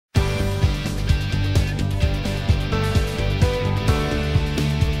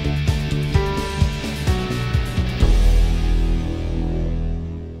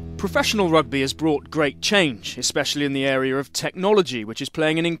Professional rugby has brought great change, especially in the area of technology, which is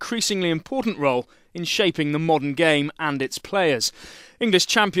playing an increasingly important role in shaping the modern game and its players. English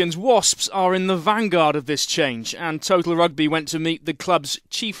champions Wasps are in the vanguard of this change, and Total Rugby went to meet the club's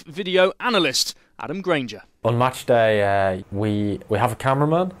chief video analyst, Adam Grainger. On match day, we have a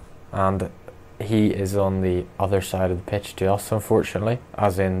cameraman, and he is on the other side of the pitch to us, unfortunately,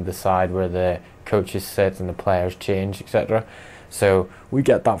 as in the side where the coaches sit and the players change, etc. So we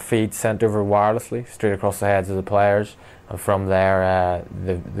get that feed sent over wirelessly, straight across the heads of the players, and from there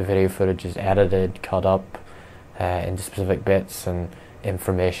the video footage is edited, cut up into specific bits, and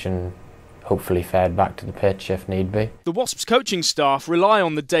information hopefully fed back to the pitch if need be. The Wasps coaching staff rely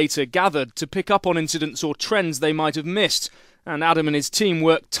on the data gathered to pick up on incidents or trends they might have missed, and Adam and his team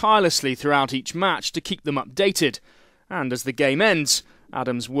work tirelessly throughout each match to keep them updated. And as the game ends,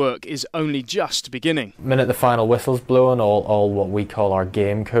 Adam's work is only just beginning. The minute the final whistle's blown, all what we call our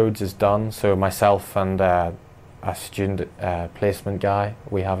game codes is done. So myself and a student placement guy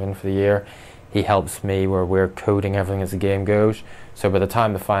we have in for the year, he helps me where we're coding everything as the game goes. So by the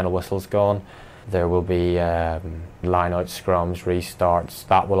time the final whistle's gone, there will be line-out scrums, restarts,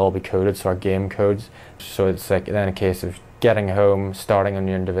 that will all be coded, so our game codes. So it's like then a case of getting home, starting on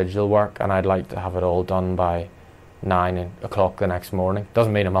your individual work, and I'd like to have it all done by 9 o'clock the next morning.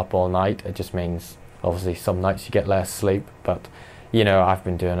 Doesn't mean I'm up all night, it just means obviously some nights you get less sleep, but you know, I've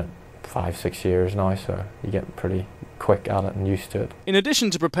been doing it 5-6 years now, so you get pretty quick at it and used to it. In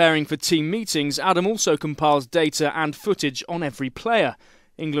addition to preparing for team meetings, Adam also compiles data and footage on every player.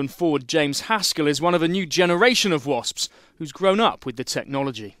 England forward James Haskell is one of a new generation of Wasps who's grown up with the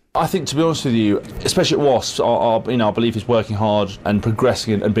technology. I think, to be honest with you, especially at Wasps, our belief is working hard and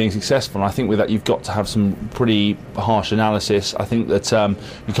progressing and being successful. And I think with that you've got to have some pretty harsh analysis. I think that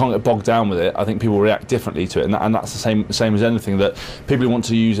you can't get bogged down with it. I think people react differently to it, and that's the same as anything. That people who want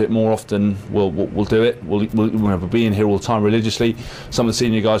to use it more often will do it. We'll be in here all the time religiously. Some of the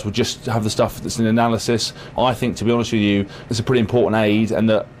senior guys will just have the stuff that's in analysis. I think, to be honest with you, it's a pretty important aid, and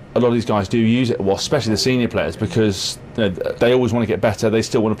that a lot of these guys do use it, especially the senior players, because they always want to get better. They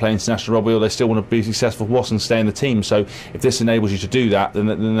still want to play international rugby, or they still want to be successful for Wasps and stay in the team. So if this enables you to do that, then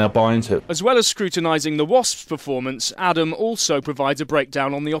they'll buy into it. As well as scrutinising the Wasps' performance, Adam also provides a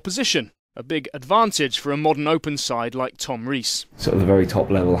breakdown on the opposition. A big advantage for a modern open side like Tom Rees. Sort of the very top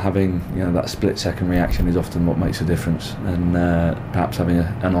level, having that split-second reaction is often what makes a difference, and perhaps having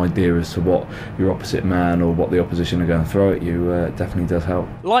an idea as to what your opposite man or what the opposition are going to throw at you definitely does help.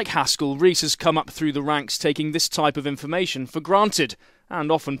 Like Haskell, Rees has come up through the ranks taking this type of information for granted,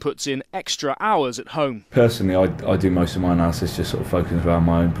 and often puts in extra hours at home. Personally, I do most of my analysis just sort of focusing around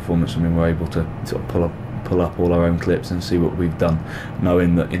my own performance. I mean, we're able to sort of pull up all our own clips and see what we've done,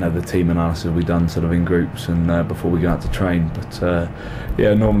 knowing that the team analysis we've done sort of in groups and before we go out to train. But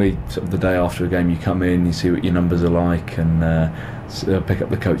normally sort of the day after a game you come in, you see what your numbers are like, and pick up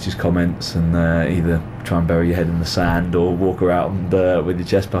the coach's comments and either try and bury your head in the sand or walk around with your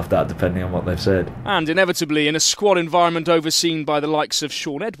chest puffed out, depending on what they've said. And inevitably, in a squad environment overseen by the likes of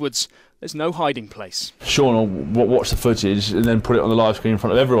Shaun Edwards, there's no hiding place. Shaun will watch the footage and then put it on the live screen in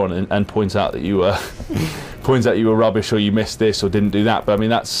front of everyone and point out that you were rubbish, or you missed this or didn't do that. But I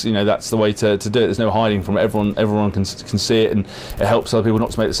mean, that's the way to do it. There's no hiding from it. Everyone can see it, and it helps other people not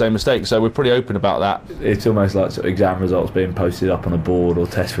to make the same mistake. So we're pretty open about that. It's almost like sort of exam results being posted up on a board, or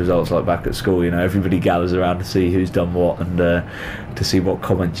test results like back at school. Everybody gathers around to see who's done what, and to see what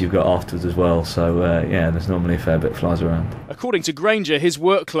comments you've got afterwards as well. So there's normally a fair bit flies around. According to Grainger, his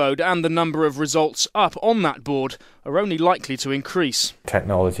workload and the number of results up on that board are only likely to increase.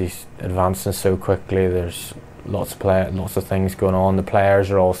 Technology's advancing so quickly. There's lots of things going on. The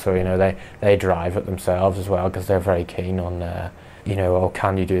players are also, they drive it themselves as well, because they're very keen on, oh,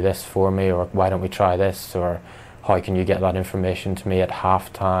 can you do this for me, or why don't we try this, or how can you get that information to me at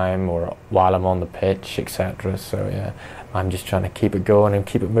half-time or while I'm on the pitch, etc. So I'm just trying to keep it going and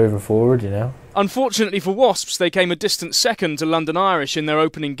keep it moving forward, Unfortunately for Wasps, they came a distant second to London Irish in their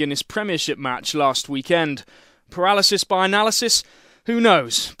opening Guinness Premiership match last weekend. Paralysis by analysis? Who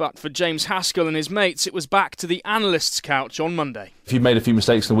knows? But for James Haskell and his mates, it was back to the analyst's couch on Monday. If you've made a few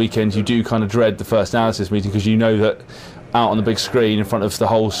mistakes on the weekend, you do kind of dread the first analysis meeting, because you know that out on the big screen in front of the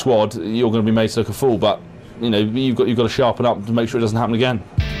whole squad, you're going to be made to look a fool. But you've got to sharpen up to make sure it doesn't happen again.